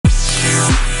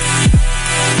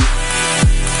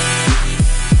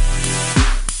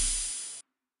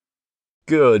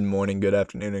Good morning, good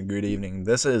afternoon, and good evening.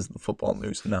 This is the Football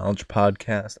News and Knowledge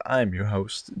Podcast. I'm your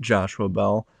host, Joshua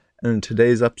Bell, and in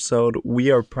today's episode,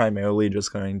 we are primarily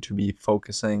just going to be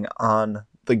focusing on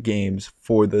the games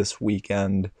for this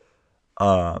weekend.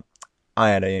 I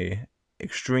had a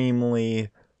extremely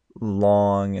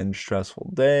long and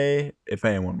stressful day, if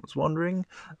anyone was wondering,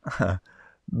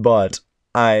 but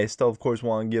I still, of course,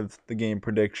 want to give the game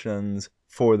predictions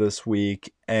for this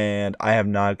week, and I have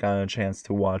not gotten a chance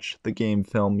to watch the game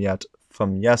film yet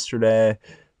from yesterday,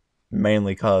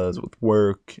 mainly because with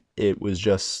work, it was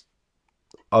just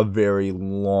a very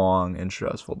long and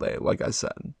stressful day, like I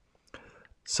said.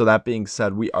 So that being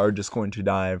said, we are just going to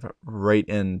dive right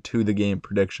into the game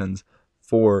predictions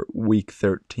for Week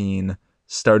 13,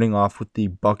 starting off with the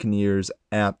Buccaneers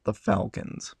at the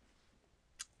Falcons.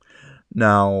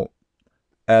 Now,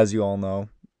 as you all know,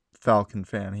 Falcon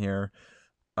fan here,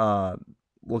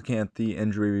 looking at the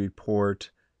injury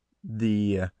report,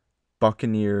 the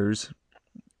Buccaneers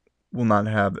will not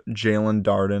have Jalen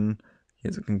Darden. He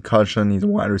has a concussion. He's a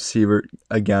wide receiver.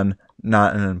 Again,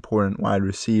 not an important wide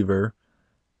receiver.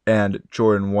 And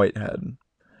Jordan Whitehead.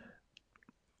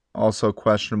 Also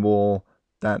questionable,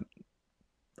 that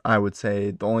I would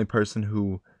say the only person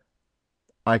who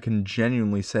I can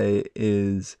genuinely say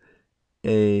is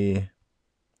a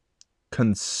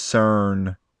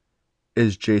concern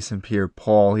is Jason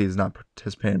Pierre-Paul. He is not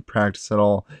participating in practice at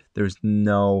all. There's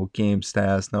no game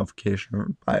status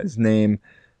notification by his name.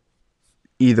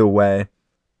 Either way,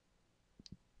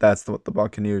 that's what the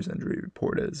Buccaneers injury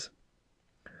report is.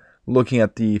 Looking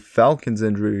at the Falcons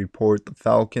injury report, the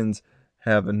Falcons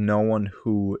have no one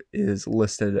who is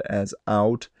listed as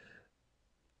out,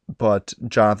 but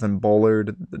Jonathan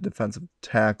Bullard, the defensive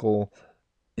tackle,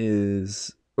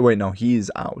 he's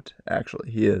out, actually.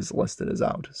 He is listed as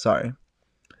out. Sorry.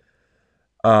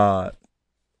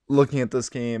 Looking at this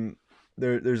game,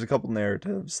 there's a couple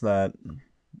narratives that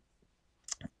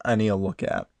I need to look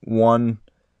at. One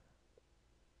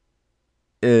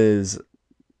is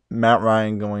Matt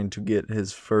Ryan going to get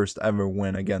his first ever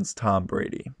win against Tom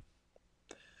Brady?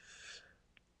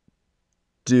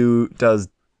 Does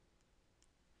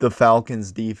the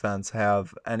Falcons defense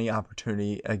have any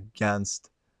opportunity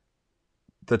against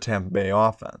the Tampa Bay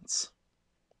offense?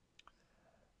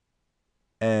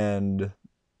 And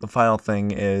the final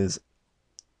thing is,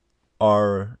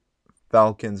 are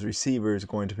Falcons receivers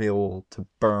going to be able to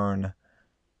burn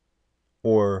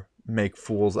or make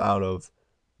fools out of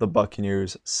the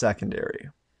Buccaneers secondary?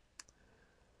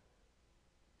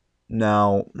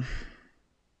 Now,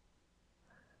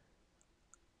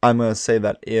 I'm going to say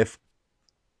that if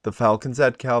the Falcons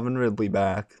had Calvin Ridley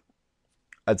back,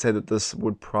 I'd say that this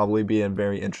would probably be a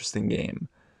very interesting game.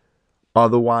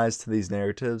 Otherwise, to these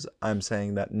narratives, I'm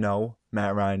saying that no,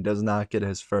 Matt Ryan does not get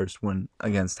his first win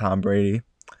against Tom Brady.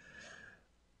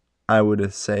 I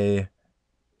would say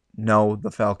no,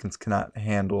 the Falcons cannot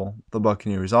handle the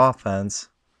Buccaneers offense.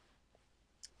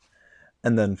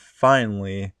 And then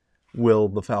finally, will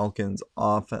the Falcons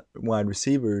wide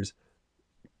receivers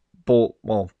be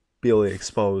able to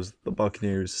expose the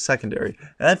Buccaneers secondary?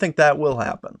 And I think that will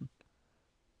happen.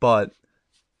 But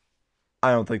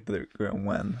I don't think they're going to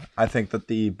win. I think that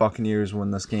the Buccaneers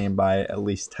win this game by at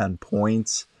least 10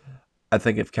 points. I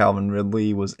think if Calvin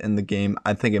Ridley was in the game,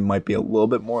 I think it might be a little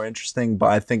bit more interesting, but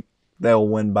I think they'll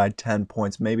win by 10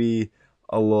 points, maybe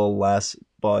a little less,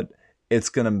 but it's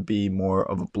going to be more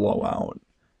of a blowout.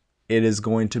 It is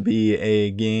going to be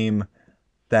a game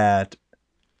that,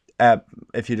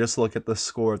 if you just look at the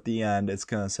score at the end, it's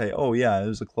going to say, oh yeah, it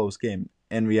was a close game.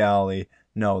 In reality,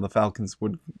 no, the Falcons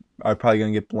are probably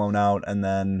going to get blown out, and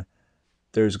then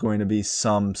there's going to be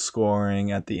some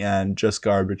scoring at the end, just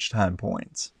garbage time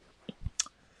points.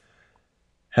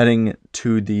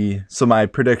 So my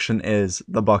prediction is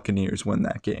the Buccaneers win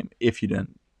that game, if you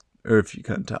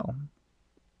couldn't tell.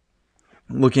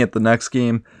 Looking at the next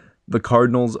game, the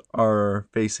Cardinals are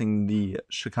facing the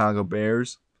Chicago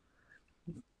Bears.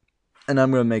 And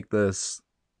I'm going to make this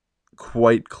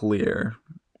quite clear.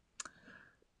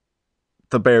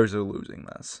 The Bears are losing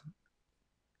this.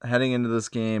 Heading into this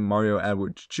game, Mario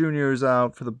Edwards Jr. is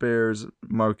out for the Bears.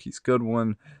 Marquise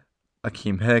Goodwin,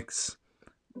 Akeem Hicks,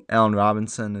 Allen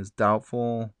Robinson is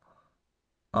doubtful.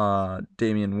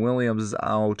 Damian Williams is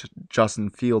out.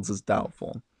 Justin Fields is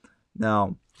doubtful.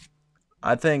 Now,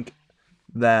 I think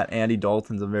that Andy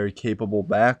Dalton's a very capable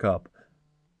backup,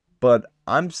 but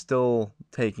I'm still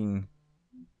taking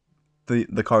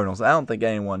the Cardinals. I don't think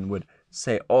anyone would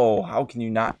say, oh, how can you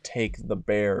not take the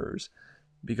Bears?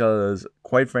 Because,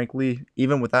 quite frankly,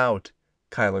 even without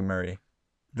Kyler Murray,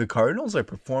 the Cardinals are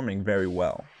performing very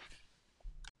well.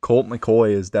 Colt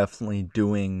McCoy is definitely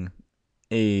doing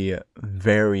a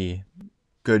very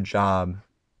good job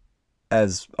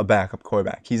as a backup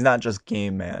quarterback. He's not just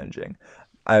game managing.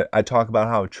 I talk about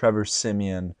how Trevor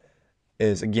Siemian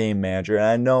is a game manager, and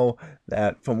I know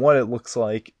that from what it looks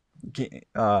like,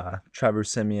 Trevor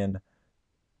Siemian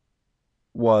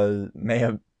may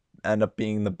have ended up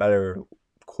being the better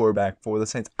quarterback for the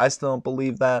Saints. I still don't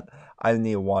believe that. I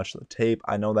need to watch the tape.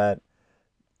 I know that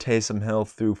Taysom Hill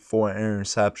threw 4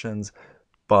 interceptions,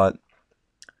 but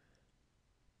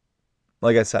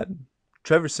like I said,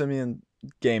 Trevor Siemian,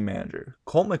 game manager.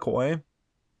 Colt McCoy,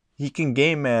 he can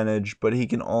game manage, but he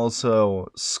can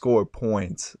also score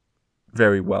points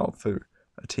very well for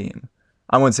a team.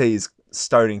 I wouldn't say he's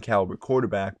starting caliber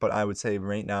quarterback, but I would say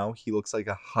right now he looks like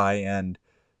a high-end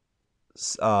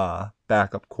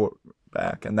backup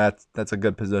quarterback, and that's a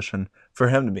good position for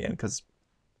him to be in because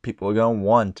people are going to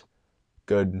want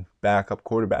good backup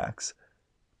quarterbacks,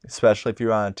 especially if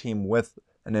you're on a team with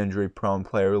an injury-prone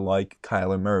player like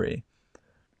Kyler Murray.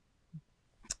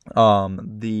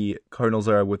 The Cardinals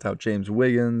are without James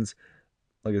Wiggins,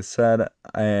 like I said,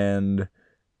 and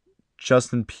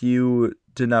Justin Pugh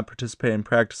did not participate in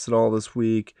practice at all this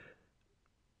week.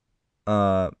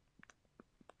 Kyler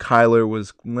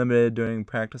was limited during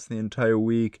practice the entire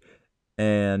week,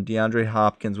 and DeAndre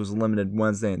Hopkins was limited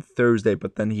Wednesday and Thursday,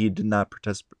 but then he did not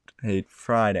participate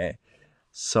Friday.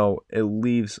 So it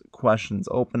leaves questions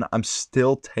open. I'm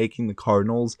still taking the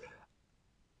Cardinals.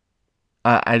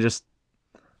 I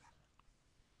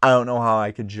don't know how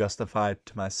I could justify it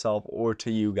to myself or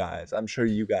to you guys. I'm sure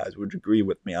you guys would agree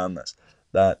with me on this,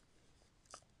 that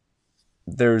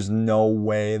there's no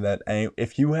way that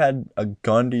if you had a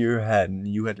gun to your head and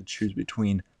you had to choose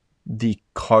between the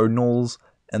Cardinals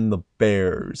and the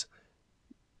Bears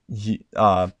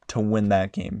to win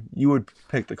that game, you would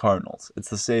pick the Cardinals. It's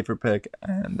the safer pick,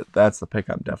 and that's the pick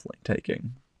I'm definitely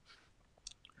taking.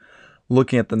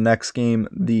 Looking at the next game,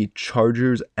 the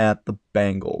Chargers at the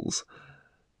Bengals.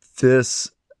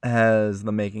 This has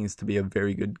the makings to be a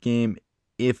very good game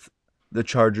if the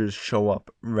Chargers show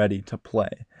up ready to play.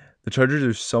 The Chargers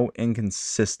are so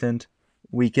inconsistent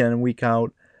week in and week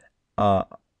out.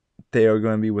 They are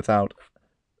going to be without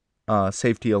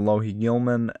safety Alohi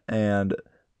Gilman and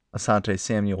Asante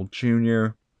Samuel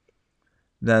Jr.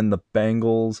 Then the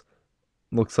Bengals,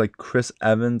 looks like Chris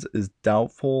Evans is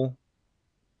doubtful.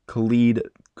 Khalid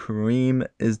Kareem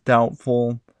is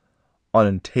doubtful.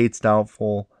 Auden Tate's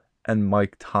doubtful. And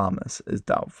Mike Thomas is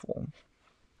doubtful.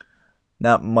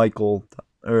 Never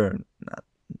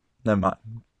mind.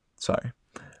 Sorry.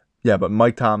 Yeah, but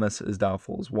Mike Thomas is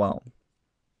doubtful as well.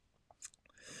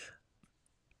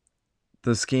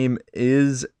 This game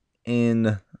is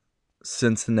in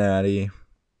Cincinnati.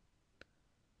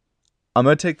 I'm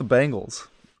going to take the Bengals.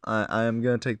 I am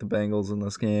going to take the Bengals in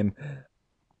this game.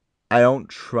 I don't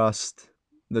trust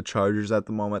the Chargers at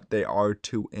the moment. They are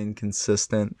too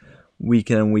inconsistent.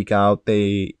 Week in and week out,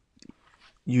 they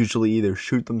usually either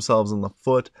shoot themselves in the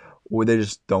foot or they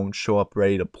just don't show up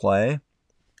ready to play,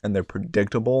 and they're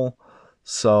predictable.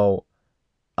 So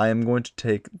I am going to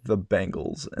take the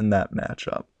Bengals in that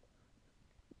matchup.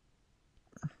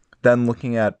 Then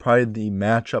looking at probably the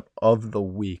matchup of the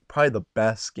week, probably the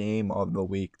best game of the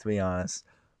week, to be honest,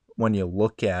 when you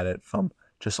look at it from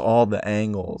just all the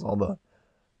angles, all the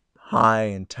high,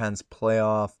 intense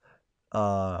playoff,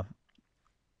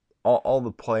 all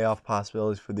the playoff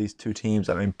possibilities for these two teams.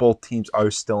 I mean, both teams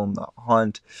are still in the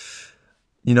hunt.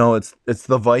 You know, it's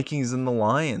the Vikings and the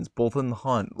Lions, both in the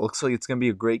hunt. Looks like it's going to be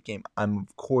a great game. I'm,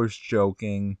 of course,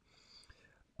 joking.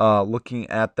 Looking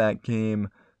at that game,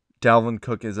 Dalvin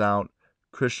Cook is out.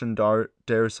 Christian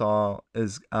Darrisaw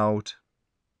is out.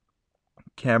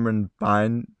 Cameron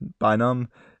Bynum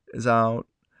is out.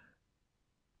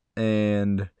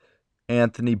 And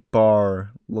Anthony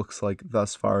Barr looks like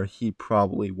thus far he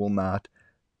probably will not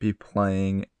be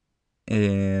playing.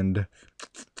 And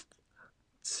let's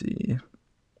see.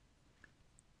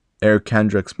 Eric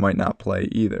Kendricks might not play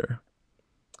either.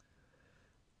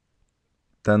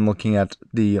 Then looking at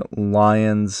the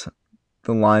Lions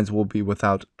will be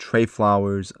without Trey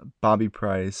Flowers, Bobby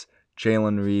Price,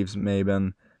 Jalen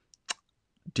Reeves-Maybin,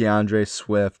 DeAndre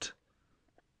Swift,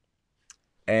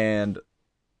 and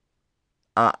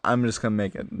I'm just going to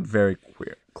make it very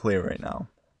clear right now.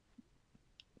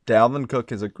 Dalvin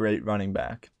Cook is a great running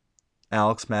back.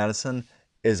 Alex Madison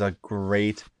is a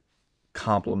great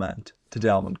complement to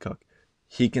Dalvin Cook.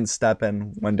 He can step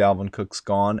in when Dalvin Cook's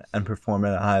gone and perform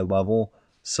at a high level.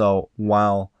 So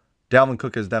while Dalvin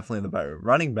Cook is definitely the better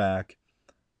running back,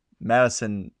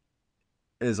 Madison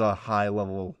is a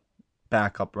high-level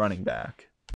backup running back.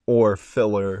 Or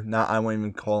filler. I wouldn't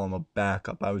even call him a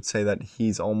backup. I would say that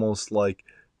he's almost like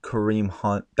Kareem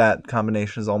Hunt. That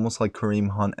combination is almost like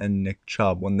Kareem Hunt and Nick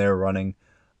Chubb when they're running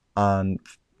on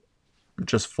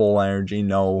just full energy,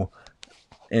 no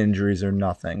injuries or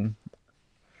nothing.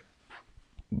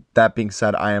 That being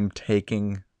said, I am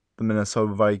taking the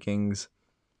Minnesota Vikings.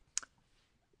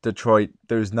 Detroit,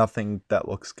 there's nothing that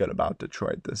looks good about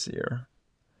Detroit this year.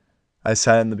 I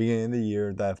said in the beginning of the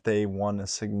year that if they won a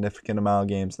significant amount of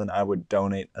games, then I would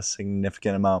donate a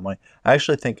significant amount of money. I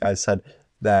actually think I said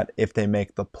that if they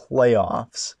make the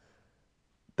playoffs,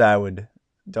 that I would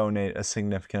donate a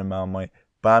significant amount of money.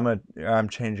 But I'm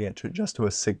changing it to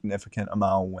a significant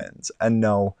amount of wins. And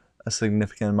no, a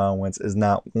significant amount of wins is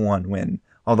not one win,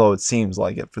 although it seems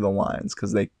like it for the Lions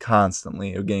because they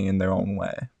constantly are getting in their own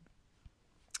way.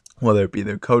 Whether it be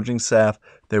their coaching staff,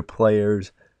 their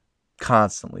players,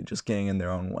 constantly just getting in their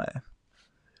own way.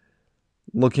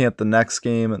 Looking at the next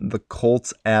game, the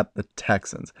Colts at the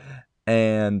Texans.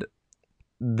 And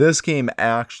this game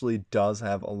actually does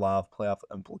have a lot of playoff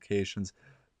implications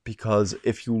because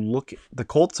if you look, the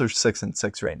Colts are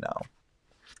 6-6 right now.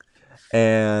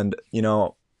 And,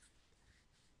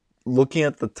 looking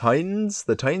at the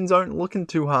Titans aren't looking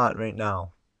too hot right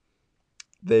now.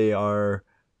 They are,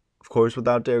 of course,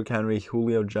 without Derrick Henry,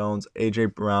 Julio Jones, A.J.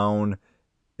 Brown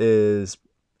is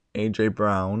A.J.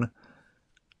 Brown,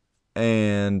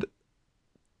 and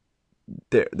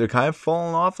they're kind of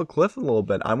falling off a cliff a little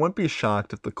bit. I wouldn't be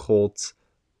shocked if the Colts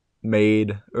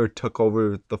made or took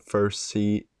over the first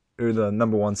seed or the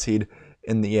number one seed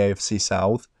in the AFC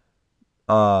South.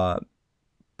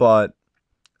 But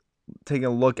taking a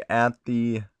look at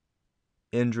the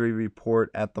injury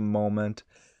report at the moment,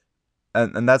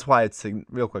 and that's why it's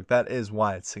real quick. That is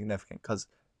why it's significant because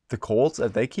the Colts,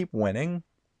 if they keep winning,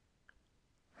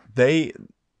 they're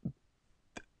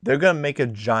gonna make a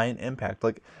giant impact.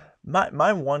 Like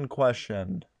my one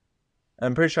question,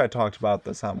 I'm pretty sure I talked about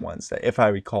this on Wednesday, if I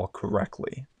recall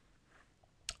correctly.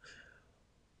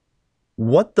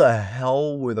 What the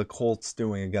hell were the Colts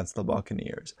doing against the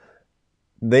Buccaneers?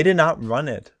 They did not run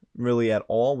it really at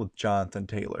all with Jonathan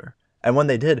Taylor. And when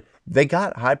they did, they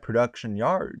got high production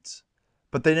yards,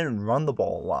 but they didn't run the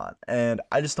ball a lot. And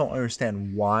I just don't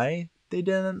understand why they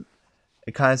didn't.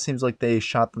 It kind of seems like they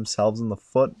shot themselves in the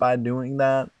foot by doing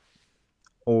that.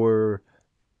 Or,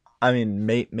 I mean,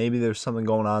 maybe there's something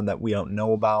going on that we don't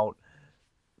know about.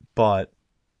 But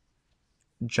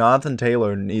Jonathan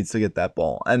Taylor needs to get that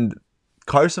ball. And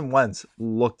Carson Wentz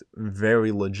looked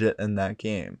very legit in that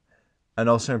game. I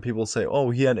know certain people say,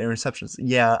 oh, he had interceptions.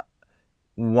 Yeah,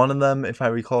 one of them, if I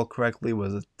recall correctly,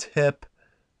 was a tip.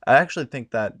 I actually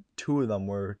think that two of them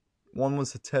were, one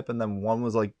was a tip and then one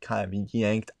was like kind of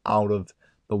yanked out of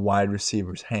the wide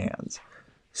receiver's hands.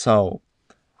 So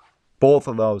both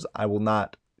of those I will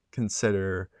not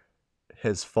consider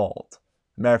his fault.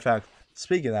 Matter of fact,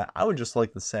 speaking of that, I would just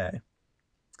like to say,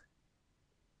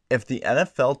 if the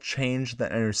NFL changed the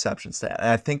interception stat, and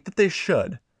I think that they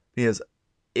should, because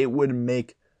it would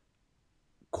make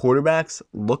quarterbacks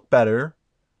look better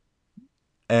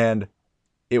and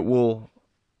it will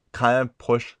kind of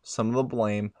push some of the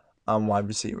blame on wide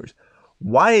receivers.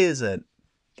 Why is it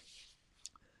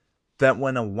that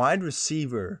when a wide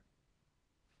receiver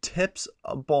tips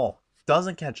a ball,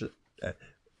 doesn't catch it,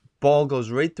 ball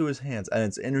goes right through his hands and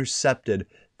it's intercepted,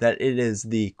 that it is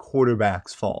the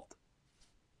quarterback's fault?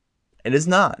 It is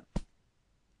not.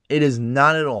 It is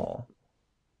not at all.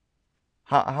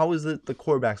 How is it the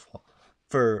quarterback's fault?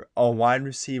 For a wide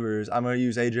receivers, I'm going to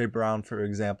use A.J. Brown for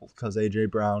example, because A.J.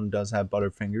 Brown does have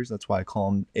butterfingers. That's why I call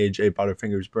him A.J.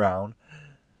 Butterfingers Brown.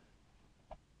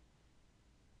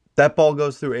 That ball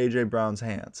goes through A.J. Brown's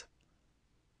hands.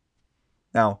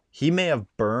 Now, he may have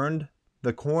burned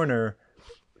the corner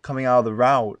coming out of the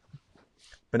route,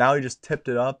 but now he just tipped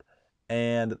it up,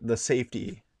 and the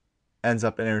safety ends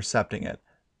up intercepting it.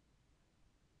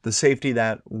 The safety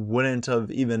that wouldn't have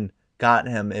even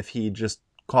gotten him if he just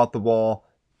caught the ball,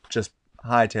 just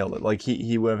hightailed it. Like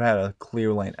he would have had a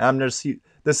clear lane.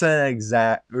 This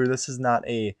is not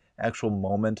a actual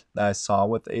moment that I saw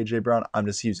with A.J. Brown. I'm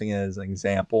just using it as an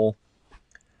example.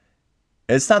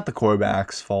 It's not the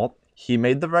quarterback's fault. He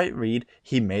made the right read.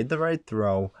 He made the right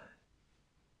throw.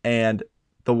 And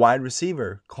the wide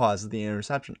receiver caused the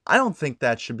interception. I don't think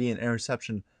that should be an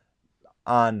interception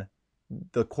on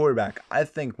the quarterback. I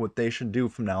think what they should do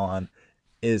from now on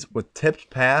is with tipped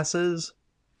passes,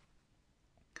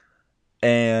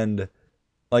 and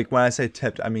like when I say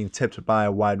tipped, I mean tipped by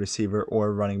a wide receiver or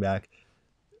a running back.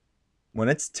 When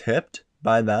it's tipped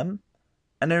by them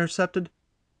and intercepted,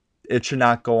 it should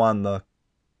not go on the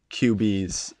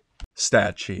QB's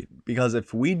stat sheet. Because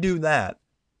if we do that,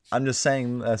 I'm just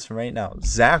saying this right now,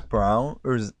 Zach Wilson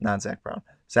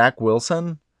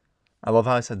I love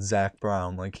how I said Zach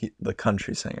Brown, like the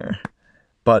country singer.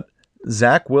 But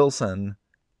Zach Wilson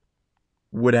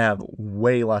would have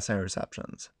way less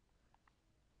interceptions.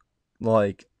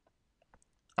 Like,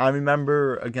 I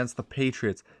remember against the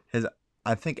Patriots,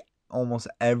 I think almost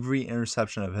every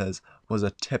interception of his was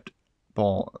a tipped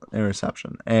ball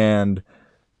interception. And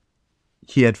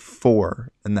he had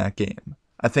 4 in that game.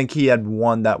 I think he had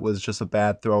one that was just a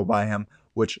bad throw by him,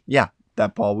 which, yeah,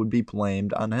 that ball would be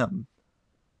blamed on him.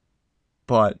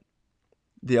 But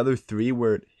the other 3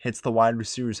 where it hits the wide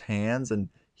receiver's hands and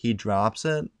he drops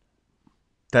it,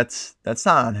 that's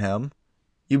not on him.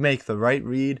 You make the right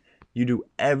read, you do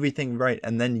everything right,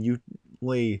 and then you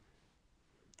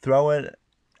throw it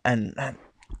and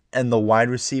the wide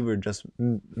receiver just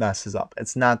messes up.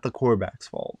 It's not the quarterback's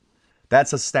fault.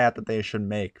 That's a stat that they should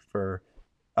make for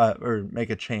or make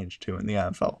a change to in the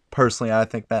NFL. Personally, I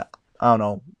think that, I don't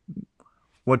know.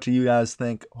 What do you guys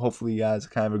think? Hopefully you guys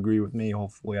kind of agree with me.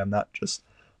 Hopefully I'm not just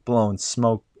blowing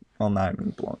smoke. Well, not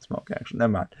even blowing smoke, actually.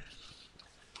 Never mind.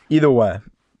 Either way,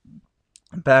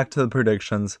 back to the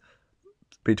predictions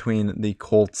between the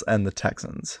Colts and the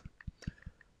Texans.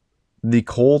 The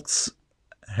Colts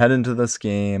head into this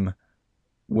game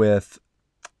with,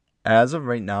 as of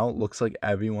right now, it looks like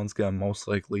everyone's going to most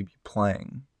likely be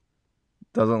playing.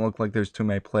 Doesn't look like there's too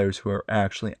many players who are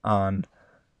actually on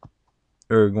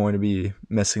or going to be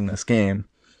missing this game.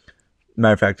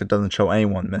 Matter of fact, it doesn't show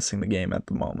anyone missing the game at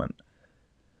the moment.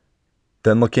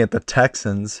 Then looking at the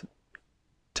Texans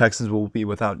will be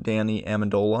without Danny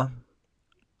Amendola,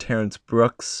 Terrence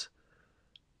Brooks,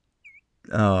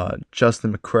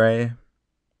 Justin McCray,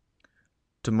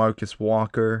 DeMarcus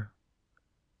Walker.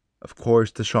 Of course,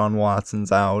 Deshaun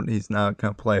Watson's out. He's not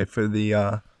going to play for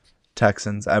the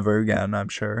Texans ever again, I'm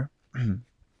sure.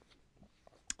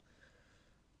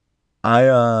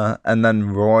 And then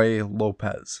Roy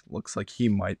Lopez looks like he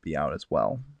might be out as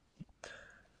well.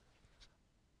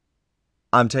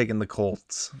 I'm taking the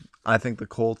Colts. I think the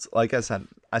Colts, like I said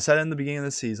it in the beginning of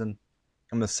the season.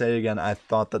 I'm going to say it again. I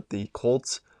thought that the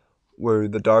Colts were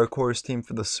the dark horse team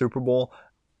for the Super Bowl.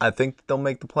 I think they'll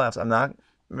make the playoffs. I'm not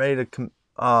ready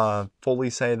to fully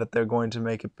say that they're going to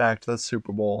make it back to the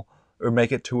Super Bowl or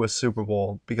make it to a Super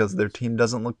Bowl because their team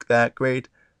doesn't look that great,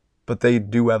 but they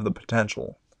do have the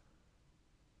potential.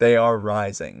 They are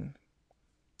rising.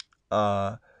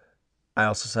 I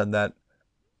also said that,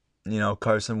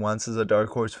 Carson Wentz is a dark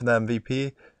horse for the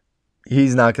MVP.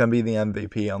 He's not going to be the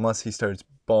MVP unless he starts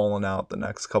balling out the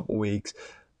next couple weeks.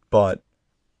 But,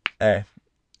 hey,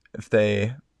 if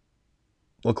they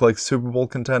look like Super Bowl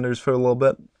contenders for a little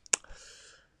bit,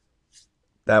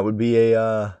 that would be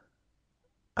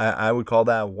I would call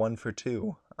that 1 for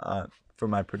 2 for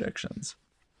my predictions.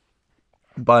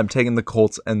 But I'm taking the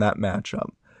Colts in that matchup.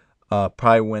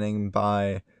 Probably winning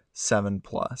by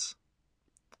 7+.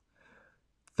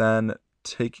 Then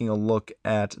taking a look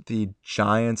at the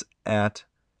Giants at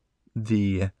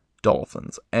the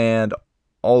Dolphins. And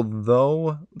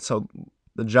so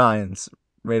the Giants,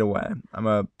 right away, I'm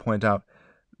going to point out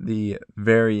the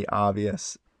very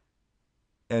obvious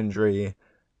injury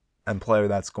and player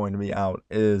that's going to be out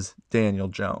is Daniel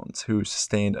Jones, who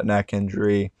sustained a neck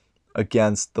injury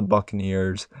against the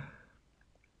Buccaneers.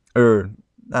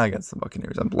 Not against the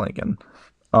Buccaneers, I'm blanking.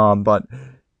 But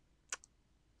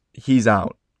he's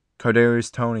out.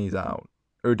 Kadarius Toney's out,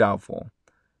 or doubtful.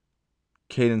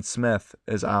 Caden Smith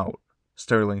is out.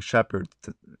 Sterling Shepard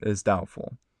is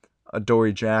doubtful.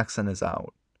 Adoree Jackson is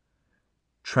out.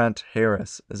 Trent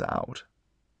Harris is out.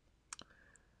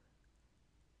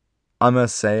 I'm going to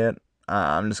say it.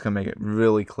 I'm just going to make it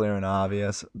really clear and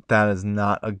obvious. That is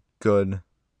not a good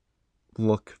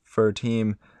look for a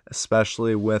team,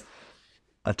 especially with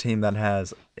a team that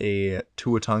has a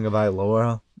Tua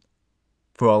Tagovailoa.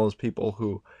 For all those people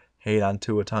who hate on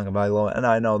Tua Tagovailoa, and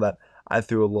I know that I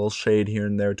threw a little shade here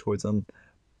and there towards him,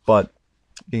 but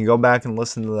you can go back and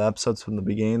listen to the episodes from the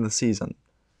beginning of the season.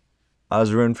 I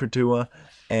was rooting for Tua,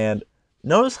 and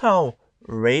notice how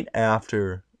right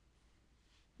after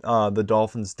the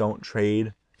Dolphins don't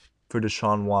trade for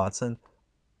Deshaun Watson,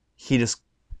 he just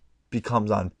becomes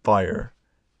on fire.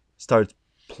 Starts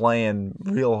playing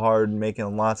real hard,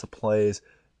 making lots of plays,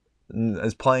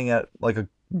 is playing at like a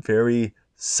very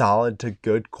solid to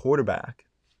good quarterback.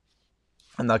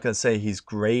 I'm not going to say he's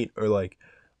great or like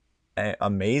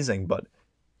amazing, but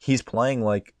he's playing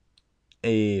like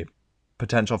a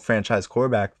potential franchise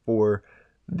quarterback for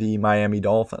the Miami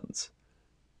Dolphins.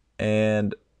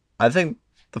 And I think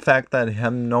the fact that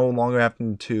him no longer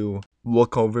having to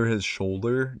look over his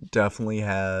shoulder definitely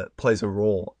plays a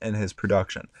role in his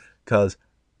production. Because,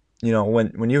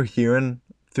 when you're hearing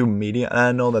through media, and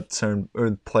I know that certain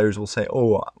players will say,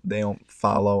 oh, they don't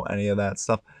follow any of that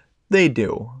stuff. They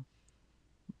do.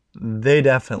 They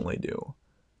definitely do.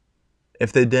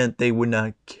 If they didn't, they would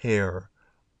not care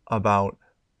about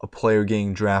a player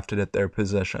getting drafted at their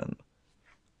position.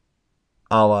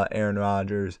 A la Aaron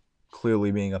Rodgers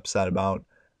clearly being upset about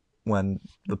when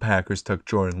the Packers took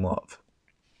Jordan Love.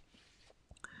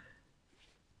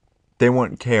 They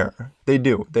wouldn't care. They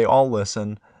do. They all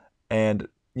listen. And,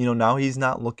 now he's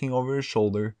not looking over his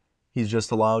shoulder. He's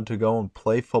just allowed to go and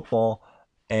play football.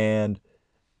 And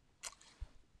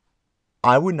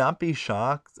I would not be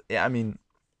shocked. I mean,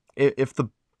 if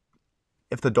the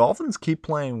Dolphins keep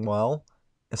playing well,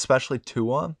 especially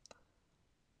Tua,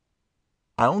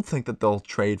 I don't think that they'll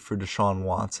trade for Deshaun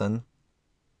Watson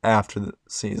after the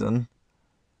season.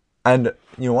 And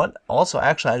you know what? Also,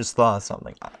 actually, I just thought of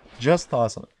something.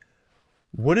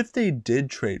 What if they did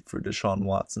trade for Deshaun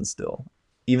Watson still?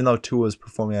 Even though Tua is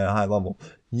performing at a high level.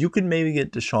 You could maybe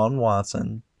get Deshaun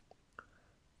Watson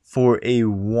for a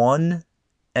 1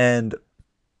 and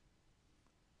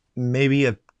maybe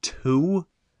a 2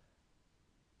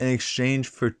 in exchange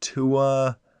for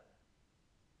Tua.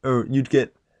 Or you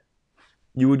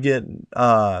would get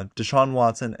Deshaun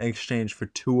Watson in exchange for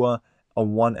Tua, a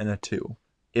 1 and a 2,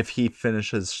 if he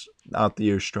finishes out the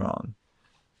year strong.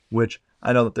 Which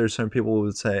I know that there's some people who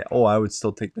would say, oh, I would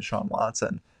still take Deshaun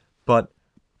Watson. But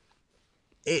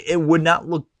it would not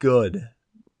look good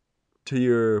to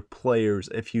your players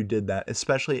if you did that,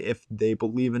 especially if they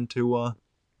believe in Tua.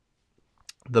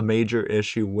 The major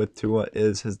issue with Tua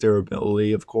is his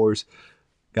durability, of course.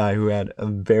 Guy who had a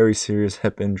very serious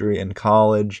hip injury in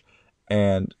college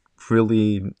and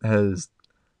really has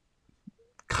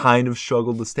kind of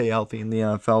struggled to stay healthy in the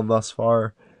NFL thus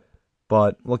far.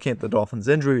 But looking at the Dolphins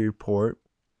injury report,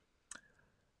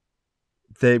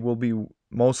 they will be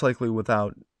most likely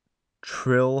without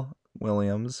Trill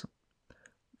Williams.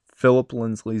 Philip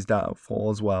Lindsay's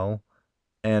doubtful as well,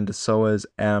 and so is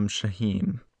Adam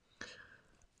Shaheen.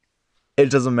 It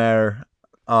doesn't matter.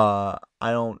 I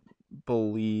don't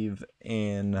believe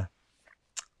in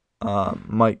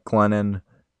Mike Glennon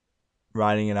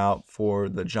riding it out for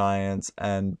the Giants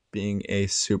and being a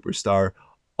superstar.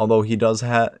 Although he does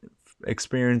have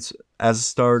experience as a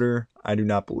starter, I do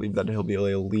not believe that he'll be able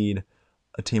to lead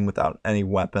a team without any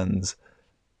weapons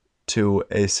to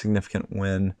a significant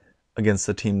win against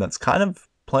a team that's kind of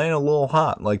playing a little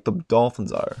hot like the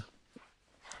Dolphins are.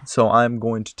 So I'm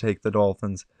going to take the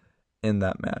Dolphins in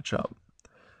that matchup.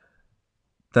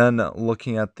 Then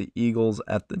looking at the Eagles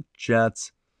at the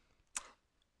Jets,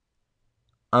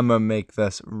 I'm going to make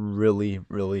this really,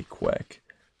 really quick.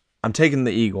 I'm taking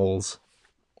the Eagles.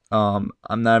 I'm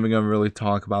not even going to really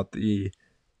talk about the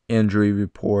injury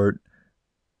report.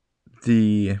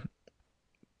 The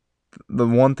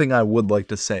one thing I would like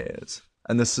to say is,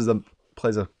 and this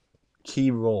plays a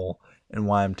key role in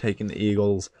why I'm taking the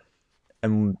Eagles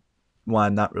and why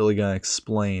I'm not really going to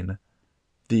explain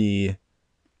the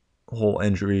whole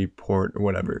injury report or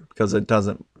whatever, because it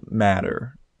doesn't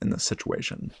matter in this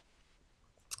situation.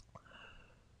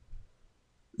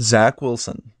 Zach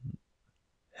Wilson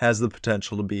has the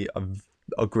potential to be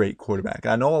a great quarterback.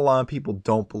 I know a lot of people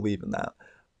don't believe in that,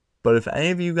 but if any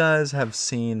of you guys have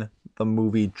seen the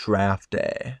movie Draft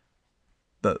Day,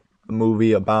 the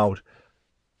movie about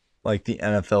like the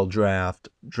NFL draft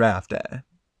day,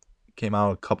 came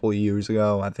out a couple of years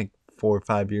ago, I think 4 or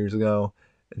 5 years ago.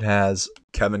 It has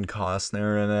Kevin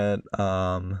Costner in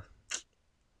it,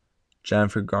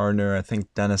 Jennifer Gardner, I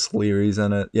think Dennis Leary's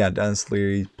in it. Yeah, Dennis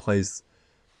Leary plays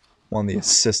one of the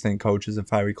assistant coaches,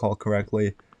 if I recall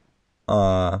correctly.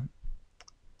 Not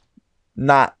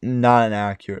an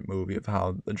accurate movie of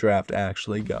how the draft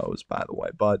actually goes, by the way.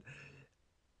 But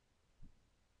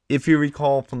if you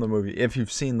recall from the movie, if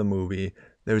you've seen the movie,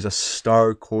 there's a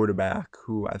star quarterback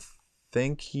who I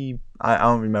think I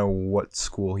don't remember what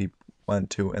school he went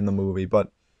to in the movie,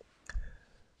 but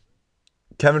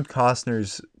Kevin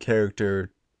Costner's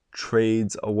character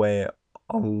trades away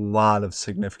a lot of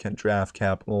significant draft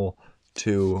capital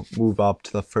to move up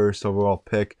to the first overall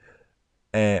pick,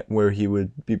 and where he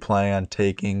would be planning on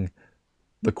taking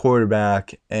the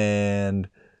quarterback, and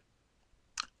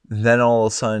then all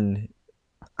of a sudden,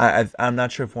 I'm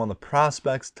not sure if one of the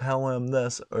prospects tell him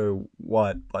this or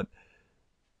what, but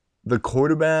the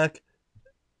quarterback,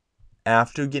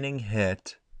 after getting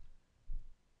hit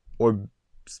or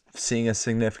seeing a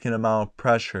significant amount of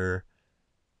pressure,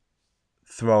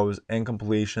 throws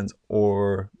incompletions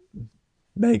or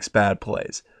makes bad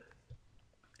plays.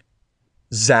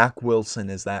 Zach Wilson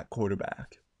is that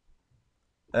quarterback.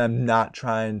 I'm not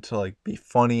trying to be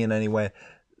funny in any way.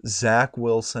 Zach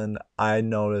Wilson, I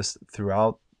noticed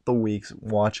throughout the weeks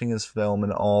watching his film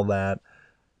and all that,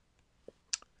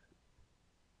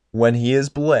 when he is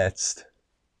blitzed,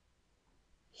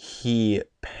 he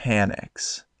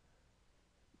panics.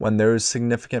 When there is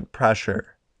significant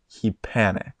pressure, he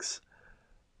panics.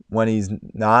 When he's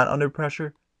not under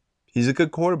pressure, he's a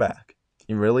good quarterback.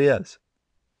 He really is.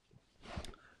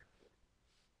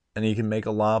 And he can make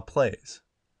a lot of plays.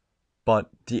 But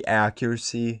the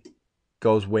accuracy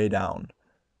goes way down.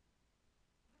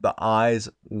 The eyes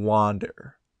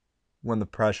wander when the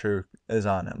pressure is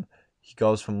on him. He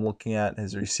goes from looking at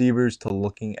his receivers to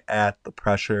looking at the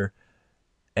pressure.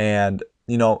 And,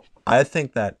 I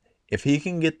think that if he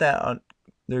can get that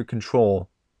under control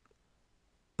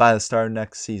by the start of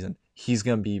next season, he's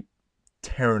going to be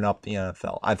tearing up the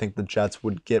NFL. I think the Jets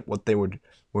would get what they were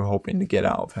hoping to get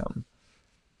out of him.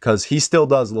 Because he still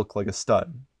does look like a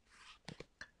stud.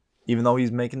 Even though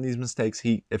he's making these mistakes,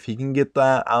 if he can get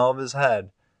that out of his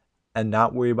head and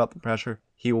not worry about the pressure,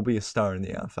 he will be a star in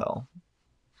the NFL.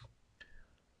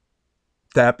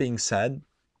 That being said,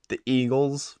 the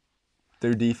Eagles,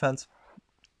 their defense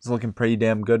is looking pretty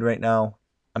damn good right now.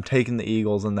 I'm taking the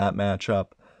Eagles in that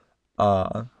matchup.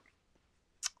 That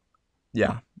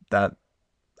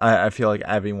I feel like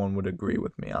everyone would agree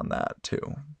with me on that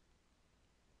too.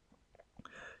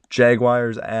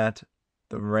 Jaguars at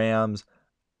the Rams.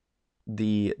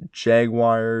 The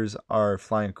Jaguars are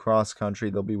flying cross country.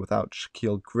 They'll be without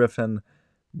Shaquille Griffin.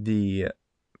 The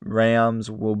Rams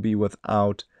will be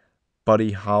without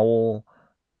Buddy Howell.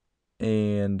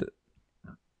 And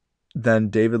then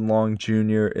David Long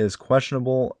Jr. is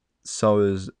questionable. So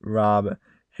is Rob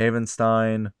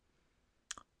Havenstein.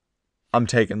 I'm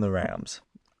taking the Rams.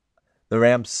 The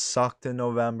Rams sucked in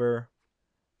November.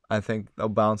 I think they'll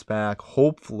bounce back.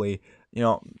 Hopefully,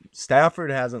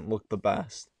 Stafford hasn't looked the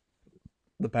best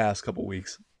the past couple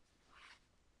weeks.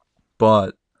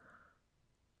 But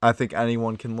I think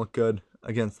anyone can look good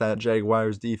against that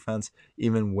Jaguars defense,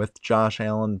 even with Josh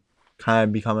Allen kind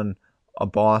of becoming a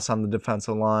boss on the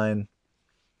defensive line.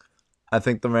 I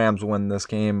think the Rams win this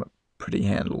game pretty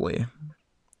handily.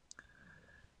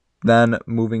 Then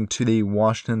moving to the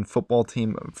Washington football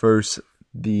team versus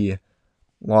the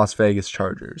Las Vegas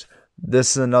Chargers.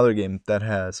 This is another game that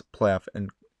has playoff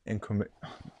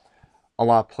a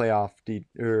lot of playoff.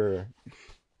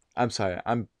 I'm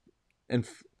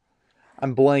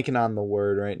blanking on the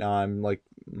word right now. I'm like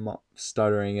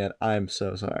stuttering it. I'm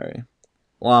so sorry.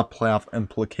 A lot of playoff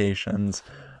implications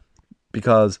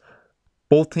because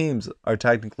both teams are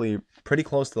technically pretty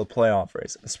close to the playoff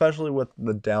race, especially with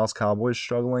the Dallas Cowboys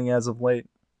struggling as of late.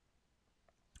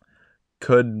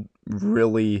 Could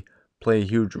really play a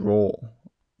huge role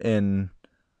in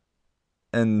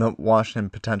the Washington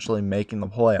potentially making the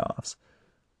playoffs.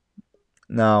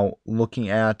 Now, looking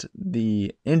at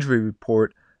the injury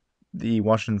report, the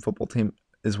Washington football team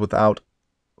is without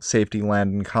safety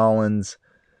Landon Collins,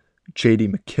 J.D.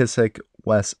 McKissick,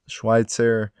 Wes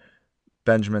Schweitzer,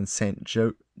 Benjamin St.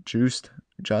 Just.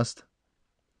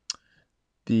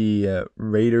 The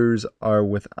Raiders are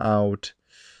without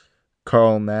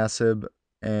Carl Nassib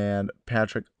and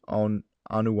Patrick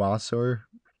Onuwasor.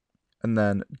 And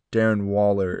then Darren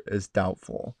Waller is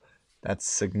doubtful. That's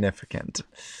significant.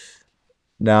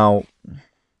 Now,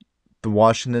 the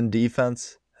Washington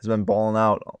defense has been balling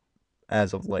out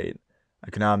as of late.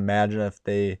 I cannot imagine if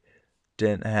they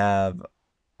didn't have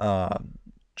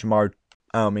Jamar.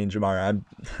 I don't mean Jamar.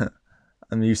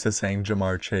 I'm used to saying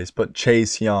Jamar Chase, but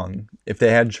Chase Young. If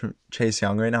they had Chase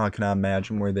Young right now, I cannot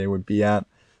imagine where they would be at.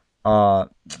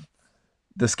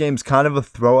 This game's kind of a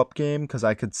throw-up game because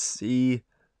I could see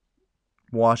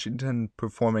Washington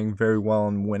performing very well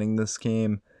and winning this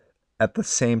game. At the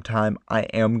same time, I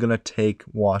am going to take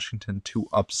Washington to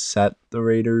upset the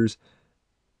Raiders.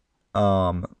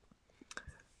 Quite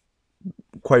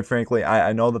frankly,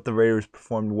 I know that the Raiders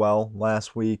performed well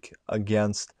last week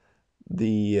against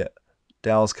the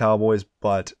Dallas Cowboys,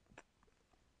 but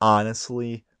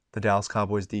honestly, the Dallas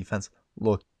Cowboys defense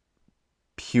looked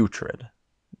putrid.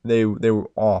 They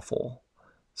were awful.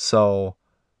 So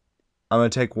I'm going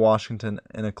to take Washington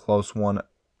in a close one.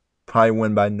 Probably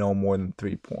win by no more than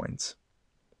 3 points.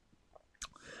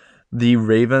 The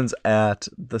Ravens at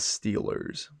the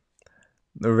Steelers.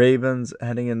 The Ravens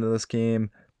heading into this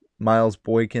game, Miles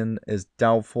Boykin is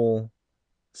doubtful.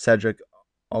 Cedric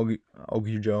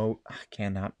Ogujo, I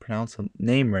cannot pronounce the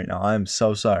name right now. I'm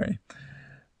so sorry.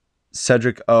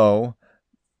 Cedric O,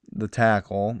 the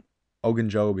tackle,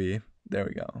 Ogunjobi, there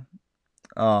we go,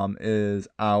 is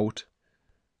out.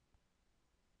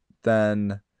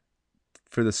 Then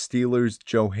for the Steelers,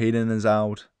 Joe Hayden is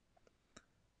out.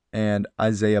 And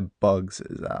Isaiah Buggs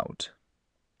is out.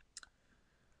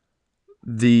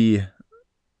 the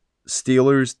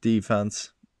Steelers'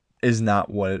 defense is not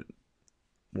what it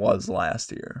was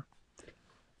last year.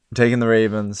 Taking the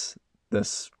Ravens,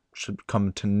 this should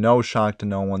come to no shock to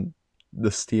no one. The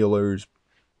Steelers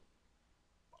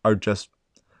are just,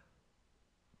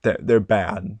 they're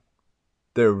bad.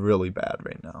 They're really bad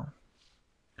right now.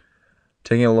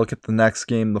 Taking a look at the next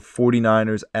game, the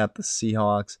 49ers at the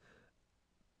Seahawks.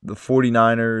 The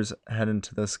 49ers head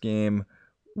into this game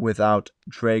without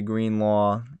Dre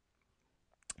Greenlaw,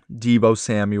 Deebo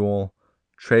Samuel,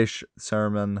 Trace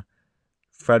Sermon,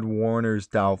 Fred Warner's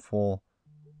doubtful,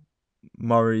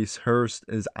 Maurice Hurst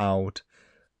is out.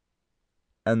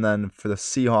 And then for the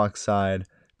Seahawks side,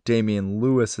 Damian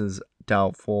Lewis is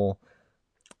doubtful.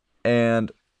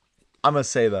 And I'm going to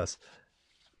say this.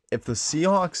 If the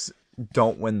Seahawks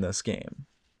don't win this game,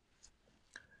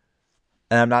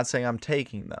 and I'm not saying I'm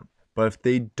taking them, but if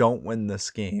they don't win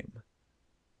this game,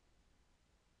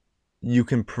 you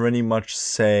can pretty much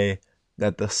say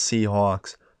that the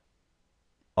Seahawks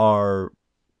are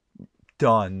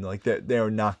done. Like, they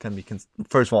are not going to be...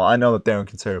 First of all, I know that they aren't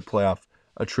considered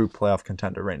a true playoff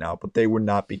contender right now, but they would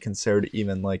not be considered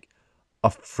even like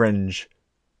a fringe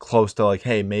close to like,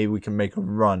 hey, maybe we can make a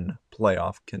run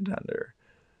playoff contender.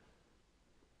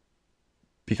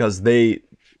 Because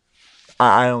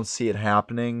I don't see it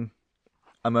happening.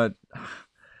 The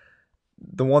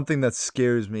one thing that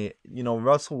scares me,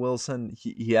 Russell Wilson,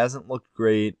 he hasn't looked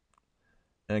great,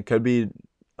 and it could be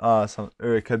have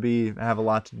a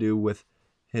lot to do with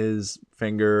his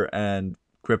finger and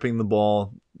gripping the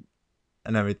ball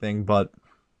and everything, but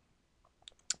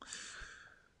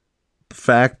the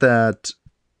fact that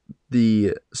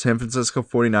the San Francisco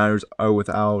 49ers are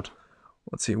without,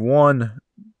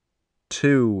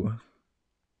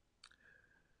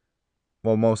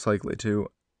 most likely 2,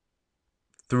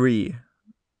 3,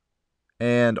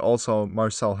 and also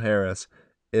Marcel Harris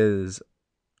is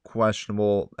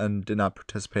questionable and did not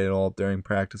participate at all during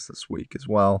practice this week as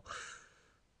well.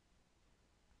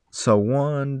 So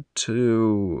 1,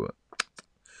 2,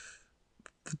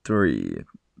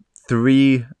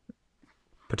 3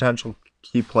 potential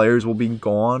key players will be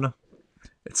gone.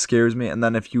 It scares me. And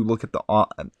then if you look at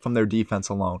from their defense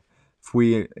alone, if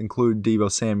we include Deebo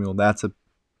Samuel, that's a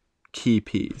key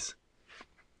piece.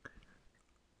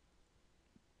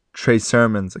 Trey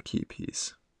Sermon's a key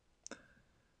piece.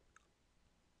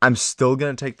 I'm still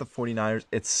going to take the 49ers.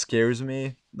 It scares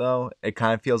me, though. It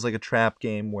kind of feels like a trap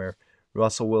game where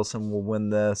Russell Wilson will win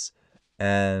this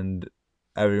and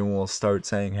everyone will start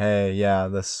saying, hey, yeah,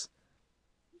 like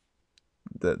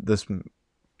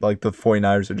the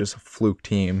 49ers are just a fluke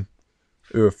team.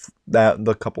 Or if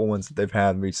the couple wins that they've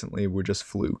had recently were just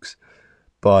flukes.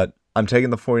 But I'm taking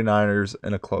the 49ers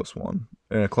in a close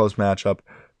matchup.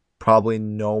 Probably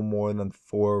no more than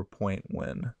 4-point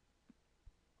win.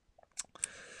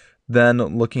 Then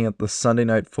looking at the Sunday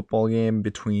night football game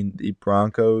between the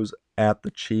Broncos at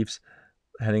the Chiefs.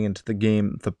 Heading into the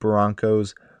game, the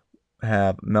Broncos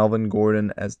have Melvin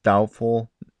Gordon as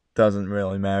doubtful. Doesn't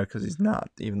really matter because he's not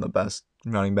even the best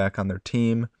running back on their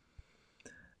team.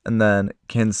 And then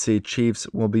Kansas City Chiefs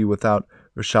will be without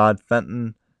Rashad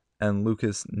Fenton and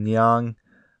Lucas Niang.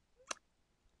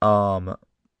 Clyde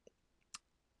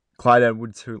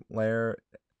Edwards-Helaire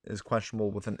is questionable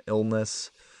with an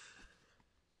illness.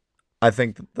 I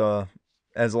think that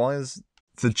as long as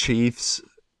the Chiefs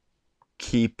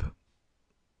keep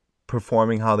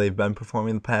performing how they've been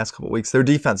performing the past couple weeks, their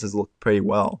defenses look pretty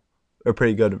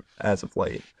good as of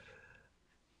late.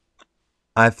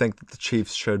 I think that the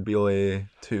Chiefs should be able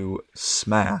to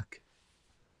smack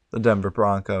the Denver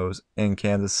Broncos in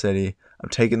Kansas City. I'm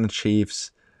taking the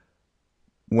Chiefs,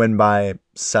 win by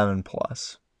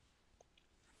 7+.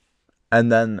 And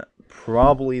then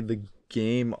probably the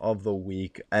game of the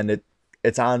week, and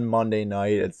it's on Monday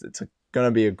night. It's going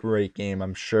to be a great game,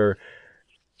 I'm sure.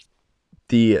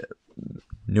 The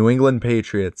New England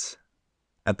Patriots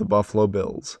at the Buffalo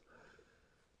Bills.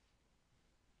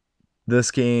 This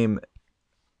game,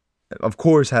 of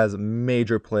course, has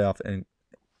major playoff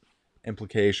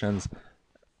implications.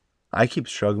 I keep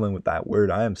struggling with that word.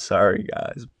 I am sorry,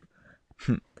 guys.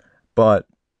 But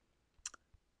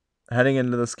heading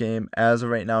into this game, as of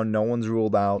right now, no one's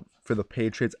ruled out. For the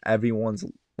Patriots, everyone's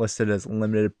listed as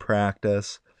limited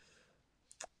practice.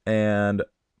 And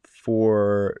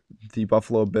for the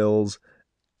Buffalo Bills,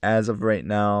 as of right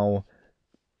now,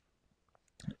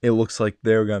 it looks like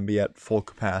they're going to be at full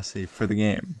capacity for the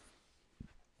game.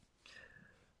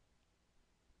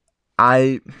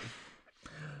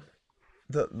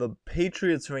 The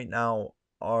Patriots right now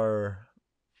are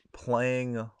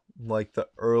playing like the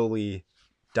early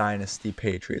dynasty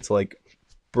Patriots. Like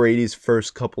Brady's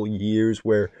first couple years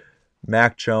where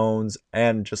Mac Jones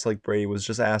and just like Brady was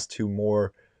just asked to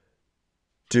more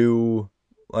do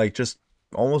like just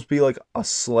almost be like a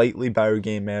slightly better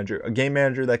game manager, a game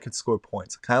manager that could score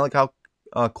points, kind of like how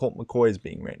Colt McCoy is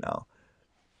being right now.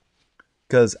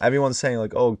 Because everyone's saying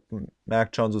like, oh,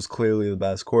 Mac Jones was clearly the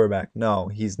best quarterback. No,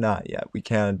 he's not yet. We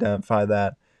can't identify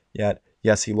that yet.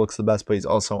 Yes, he looks the best, but he's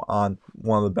also on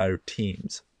one of the better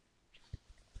teams.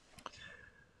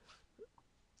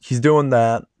 He's doing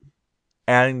that.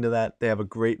 Adding to that, they have a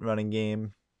great running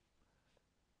game.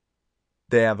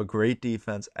 They have a great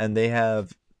defense, and they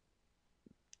have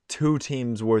two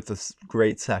teams worth of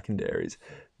great secondaries.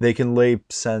 They can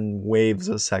send waves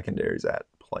of secondaries at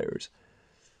players.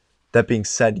 That being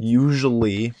said,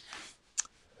 usually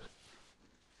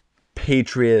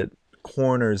Patriot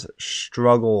corners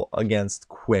struggle against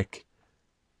quick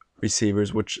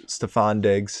receivers, which Stephon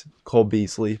Diggs, Cole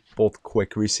Beasley, both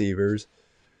quick receivers.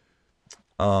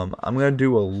 I'm going to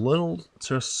do a little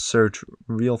just search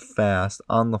real fast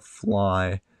on the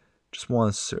fly. Just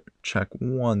want to check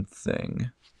one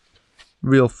thing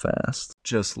real fast.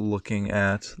 Just looking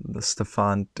at the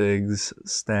Stephon Diggs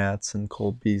stats and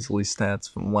Cole Beasley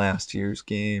stats from last year's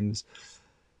games.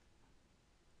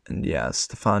 And yeah,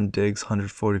 Stephon Diggs,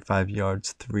 145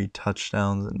 yards, 3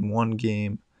 touchdowns in one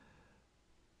game.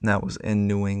 And that was in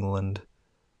New England.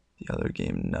 The other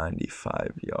game,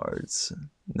 95 yards,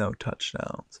 no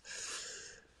touchdowns.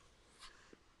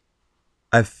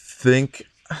 I think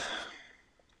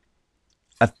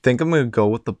I'm going to go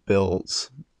with the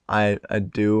Bills. I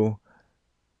do.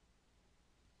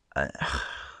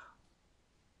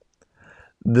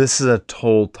 This is a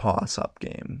total toss-up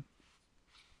game.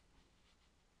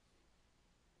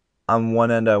 On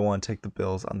one end, I want to take the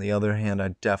Bills. On the other hand, I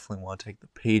definitely want to take the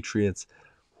Patriots,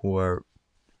 who are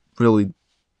really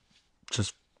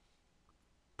just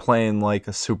playing like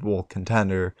a Super Bowl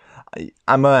contender.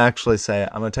 I'm going to actually say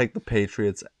I'm going to take the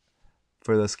Patriots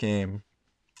for this game.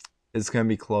 It's going to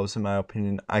be close in my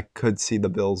opinion. I could see the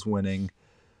Bills winning.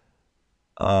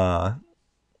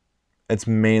 It's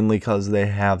mainly because they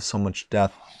have so much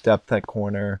depth at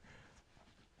corner.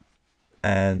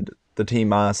 And the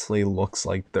team honestly looks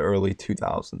like the early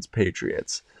 2000s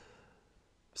Patriots.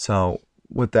 So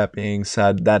with that being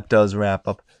said, that does wrap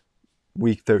up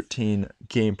Week 13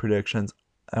 game predictions.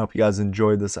 I hope you guys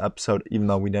enjoyed this episode, even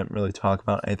though we didn't really talk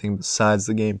about anything besides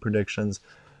the game predictions.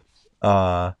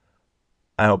 I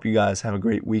hope you guys have a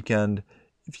great weekend.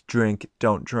 If you drink,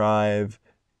 don't drive.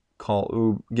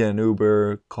 Get an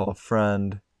Uber, call a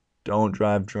friend. Don't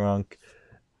drive drunk.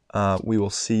 We will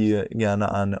see you again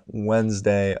on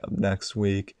Wednesday of next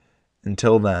week.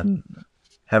 Until then,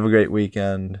 have a great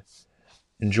weekend.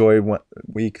 Enjoy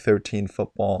Week 13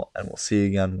 football, and we'll see you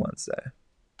again Wednesday.